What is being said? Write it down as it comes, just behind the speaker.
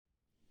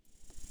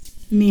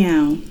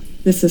Meow.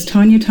 This is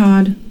Tonya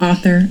Todd,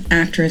 author,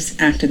 actress,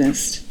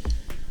 activist.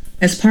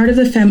 As part of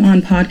the Femme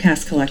On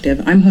podcast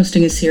collective, I'm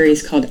hosting a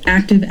series called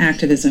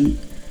Activism.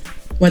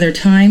 Whether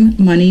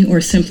time, money, or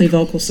simply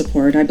vocal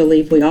support, I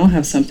believe we all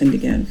have something to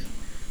give.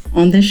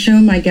 On this show,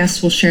 my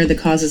guests will share the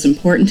causes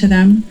important to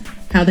them,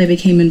 how they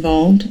became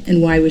involved, and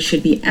why we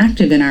should be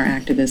active in our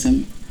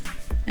activism.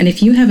 And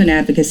if you have an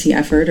advocacy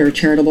effort or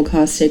charitable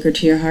cause sacred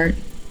to your heart,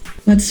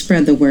 let's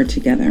spread the word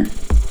together.